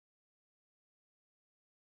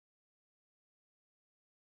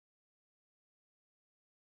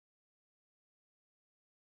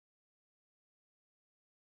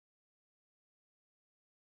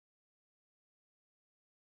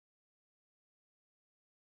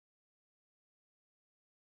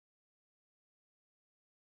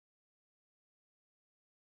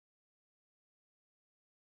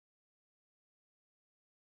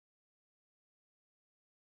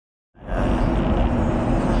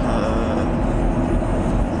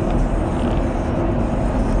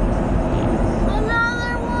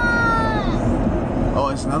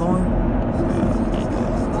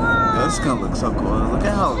so cool. Look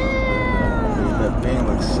at how the thing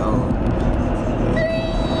looks so good.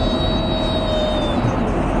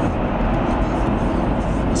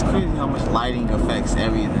 It's crazy how much lighting affects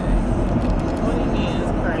everything. What do you mean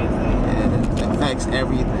it's crazy? It affects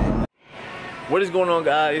everything. What is going on,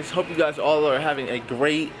 guys? Hope you guys all are having a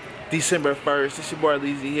great December 1st. It's your boy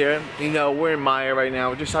Arlezzy here. You know, we're in Meijer right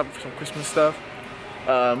now. We're just shopping for some Christmas stuff.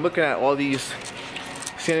 I'm looking at all these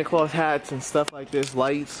Santa Claus hats and stuff like this,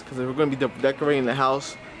 lights, because we're going to be decorating the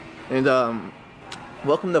house. And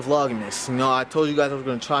welcome to VlogMas. You know, I told you guys I was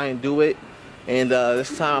going to try and do it. And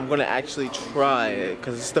this time I'm going to actually try it,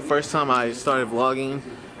 because it's the first time I started vlogging.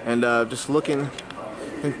 And just looking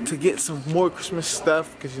to get some more Christmas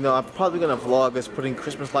stuff, because you know I'm probably gonna vlog us putting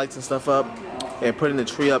Christmas lights and stuff up and putting the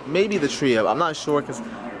tree up, maybe the tree up, I'm not sure, because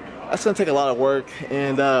that's gonna take a lot of work,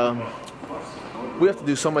 and we have to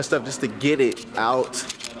do so much stuff just to get it out.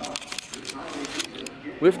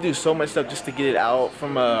 We have to do so much stuff just to get it out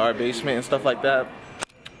from our basement and stuff like that.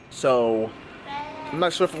 So I'm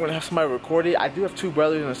not sure if I'm gonna have somebody record it. I do have 2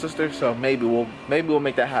 brothers and a sister, so maybe we'll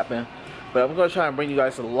make that happen. But I'm gonna try and bring you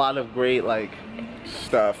guys a lot of great like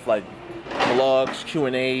stuff, like vlogs,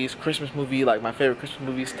 Q&As, Christmas movie, like my favorite Christmas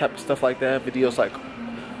movies, type of stuff like that, videos, like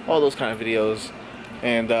all those kind of videos,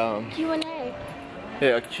 and Q&A.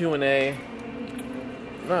 yeah, Q&A.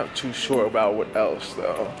 I'm not too sure about what else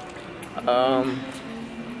though.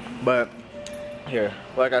 But here,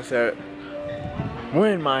 like I said,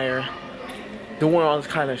 we're in Meijer doing all this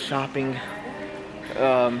kind of shopping.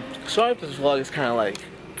 Sorry if this vlog is kind of like,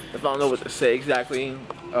 if I don't know what to say exactly.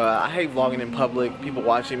 I hate vlogging in public, people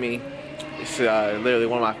watching me. It's literally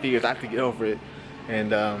one of my fears. I have to get over it,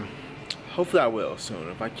 and hopefully I will soon.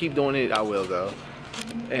 If I keep doing it, I will though.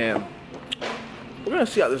 And we're gonna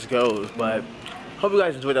see how this goes, but hope you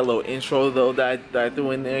guys enjoyed that little intro though that I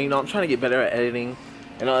threw in there. You know, I'm trying to get better at editing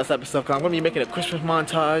and all that type of stuff, because I'm gonna be making a Christmas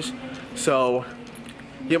montage, so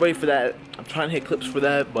get ready for that. I'm trying to hit clips for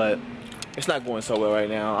that, but it's not going so well right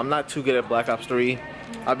now. I'm not too good at Black Ops 3.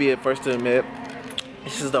 I'll be the first to admit.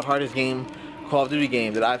 This is the hardest Call of Duty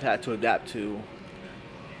game that I've had to adapt to,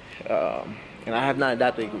 and I have not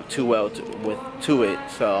adapted too well to it.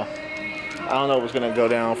 So I don't know what's gonna go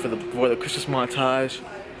down for the Christmas montage.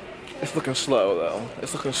 It's looking slow though.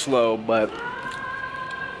 It's looking slow, but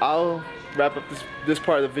I'll wrap up this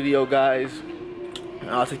part of the video, guys, and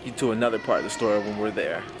I'll take you to another part of the store when we're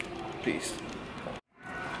there. Peace.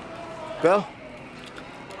 Go.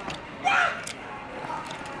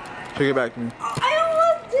 Take it back to me.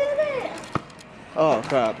 Oh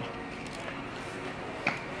crap.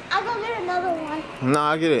 I'll go get another one.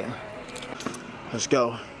 Nah, I get it. Let's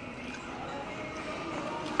go.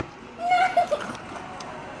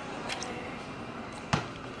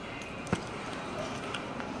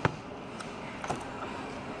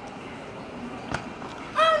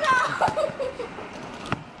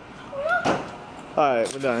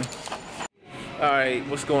 Alright, we're done. Alright,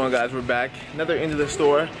 what's going on, guys? We're back. Another end of the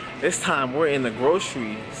store. This time we're in the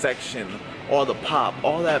grocery section. All the pop,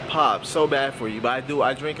 all that pop, so bad for you. But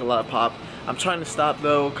I drink a lot of pop. I'm trying to stop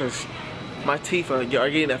though, because my teeth are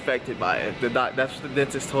getting affected by it. That's what the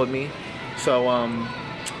dentist told me. So I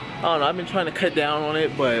don't know, I've been trying to cut down on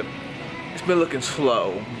it, but it's been looking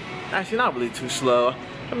slow. Actually, not really too slow.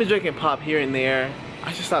 I've been drinking pop here and there.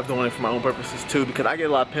 I should stop doing it for my own purposes too, because I get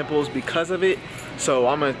a lot of pimples because of it. So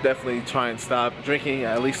I'm gonna definitely try and stop drinking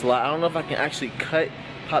at least a lot. I don't know if I can actually cut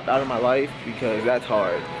pop out of my life, because that's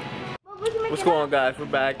hard. What's going on, guys? We're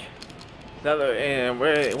back. And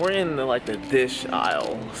we're in like the dish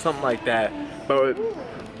aisle, something like that. But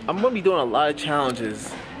I'm gonna be doing a lot of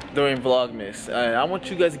challenges during Vlogmas. I want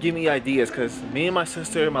you guys to give me ideas, because me and my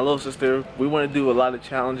sister, my little sister, we want to do a lot of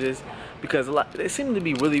challenges, because they seem to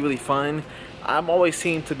be really fun. I'm always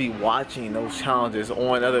seem to be watching those challenges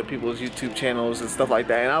on other people's YouTube channels and stuff like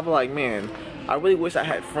that, and I'm like, man, I really wish I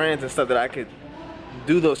had friends and stuff that I could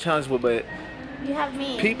do those challenges with, but you have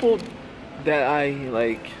me. People that I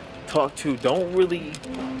like talk to don't really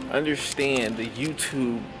understand the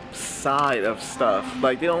YouTube side of stuff.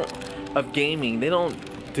 Like, they don't, of gaming, they don't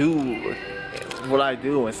do what I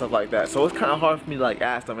do and stuff like that. So it's kind of hard for me to like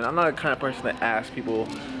ask them, and I'm not the kind of person that asks people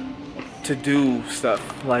to do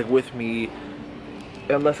stuff like with me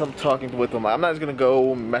unless I'm talking with them. I'm not just gonna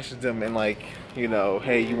go message them and like, you know,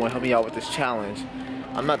 hey, you want to help me out with this challenge?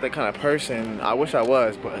 I'm not that kind of person. I wish I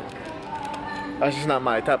was, but that's just not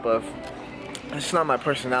my type of, that's just not my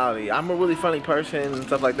personality. I'm a really funny person and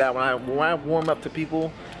stuff like that. When I warm up to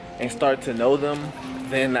people and start to know them,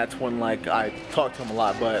 then that's when like I talk to them a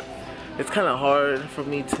lot. But it's kind of hard for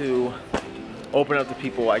me to open up to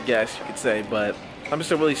people, I guess you could say. But I'm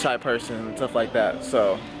just a really shy person and stuff like that.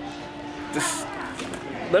 So just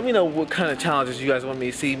let me know what kind of challenges you guys want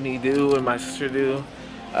me to see me do and my sister do.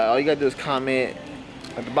 All you gotta do is comment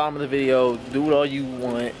at the bottom of the video, do what all you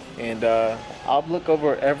want, and I'll look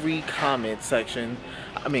over every comment section.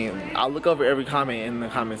 I'll look over every comment in the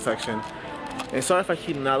comment section. And sorry if I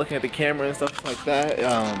keep not looking at the camera and stuff like that.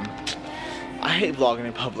 I hate vlogging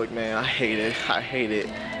in public, man. I hate it. I hate it.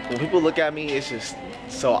 When people look at me, it's just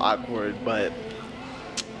so awkward. But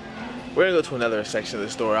we're gonna go to another section of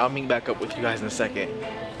the store. I'll meet back up with you guys in a second.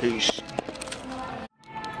 Peace.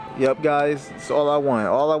 Yep, guys. That's all I want.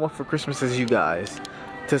 All I want for Christmas is you guys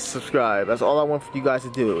to subscribe. That's all I want for you guys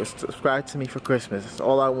to do, is subscribe to me for Christmas. That's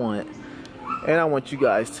all I want. And I want you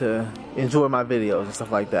guys to enjoy my videos and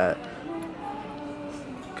stuff like that.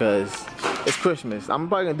 Because it's Christmas. I'm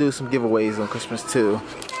probably going to do some giveaways on Christmas too.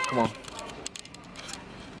 Come on.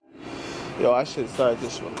 Yo, I should start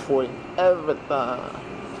this recording everything.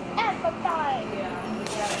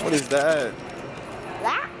 What is that?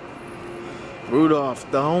 That? Rudolph.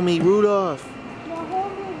 The homie Rudolph. The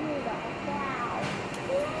homie Rudolph. Wow.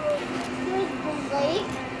 Here's the lake.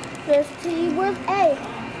 There's T. Where's A?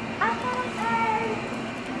 I found A.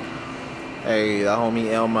 Hey, the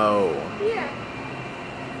homie Elmo. Here.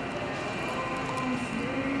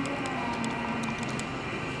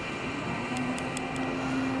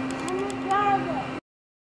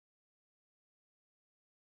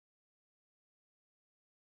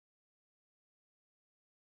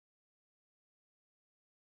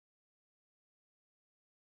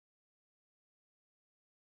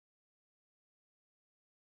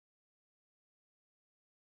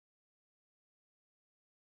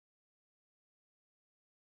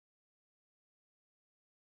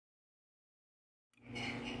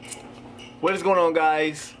 What is going on,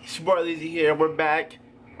 guys? It's your boy Arlezzy here. We're back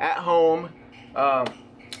at home. I've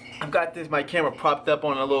got my camera propped up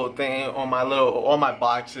on a little thing on all my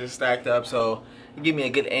boxes stacked up, so it give me a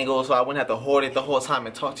good angle so I wouldn't have to hold it the whole time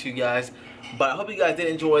and talk to you guys. But I hope you guys did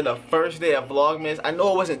enjoy the first day of VlogMas. I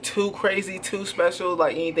know it wasn't too crazy, too special,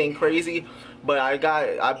 like anything crazy, but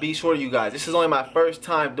I'll be sure you guys, this is only my first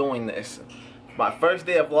time doing this. My first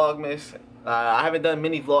day of VlogMas. I haven't done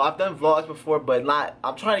many vlogs. I've done vlogs before, but not.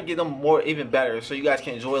 I'm trying to get them even better so you guys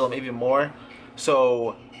can enjoy them even more.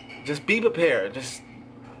 So just be prepared. Just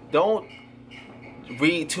don't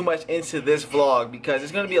read too much into this vlog because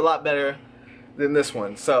it's going to be a lot better than this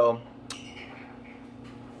one. So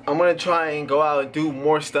I'm going to try and go out and do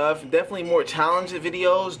more stuff. Definitely more challenge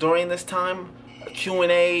videos during this time.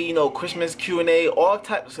 Q&A, you know, Christmas Q&A, all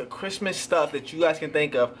types of Christmas stuff that you guys can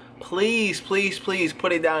think of. Please, please, please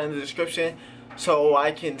put it down in the description so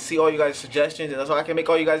I can see all you guys' suggestions and so I can make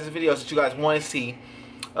all you guys' videos that you guys want to see.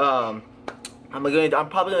 I'm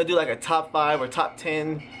probably gonna do like a top 5 or top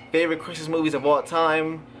 10 favorite Christmas movies of all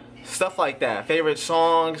time, stuff like that. Favorite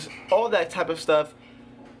songs, all that type of stuff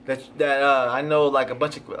that I know, like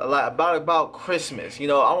a lot about Christmas. You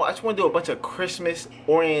know, I just want to do a bunch of Christmas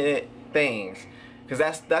oriented things.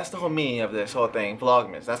 Because that's the whole meaning of this whole thing,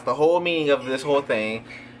 Vlogmas. That's the whole meaning of this whole thing.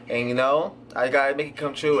 And you know, I gotta make it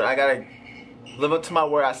come true. And I gotta live up to my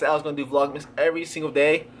word. I said I was gonna do Vlogmas every single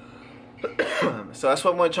day. So that's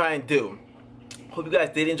what I'm gonna try and do. Hope you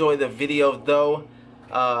guys did enjoy the video though.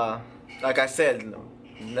 Like I said,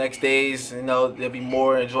 next days, you know, they'll be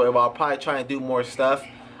more enjoyable. I'll probably try and do more stuff.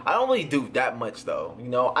 I don't really do that much though. You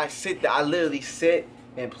know, I literally sit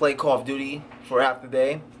and play Call of Duty for half the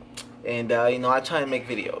day. And you know, I try and make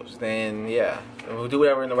videos. Then yeah, we'll do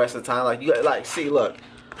whatever in the rest of the time. Like you guys, see, look,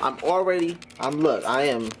 I am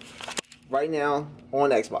right now on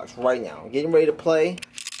Xbox right now, getting ready to play.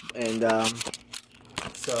 And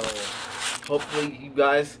so hopefully you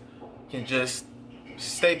guys can just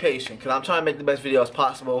stay patient, because I'm trying to make the best videos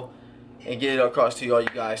possible and get it across to all you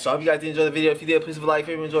guys. So I hope you guys did enjoy the video. If you did, please leave a like if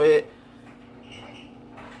you enjoyed it.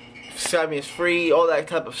 Subscribing is free, all that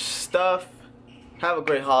type of stuff. Have a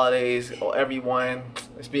great holidays, everyone.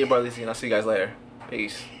 It's me, your brother Arlezzy, and I'll see you guys later.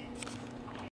 Peace.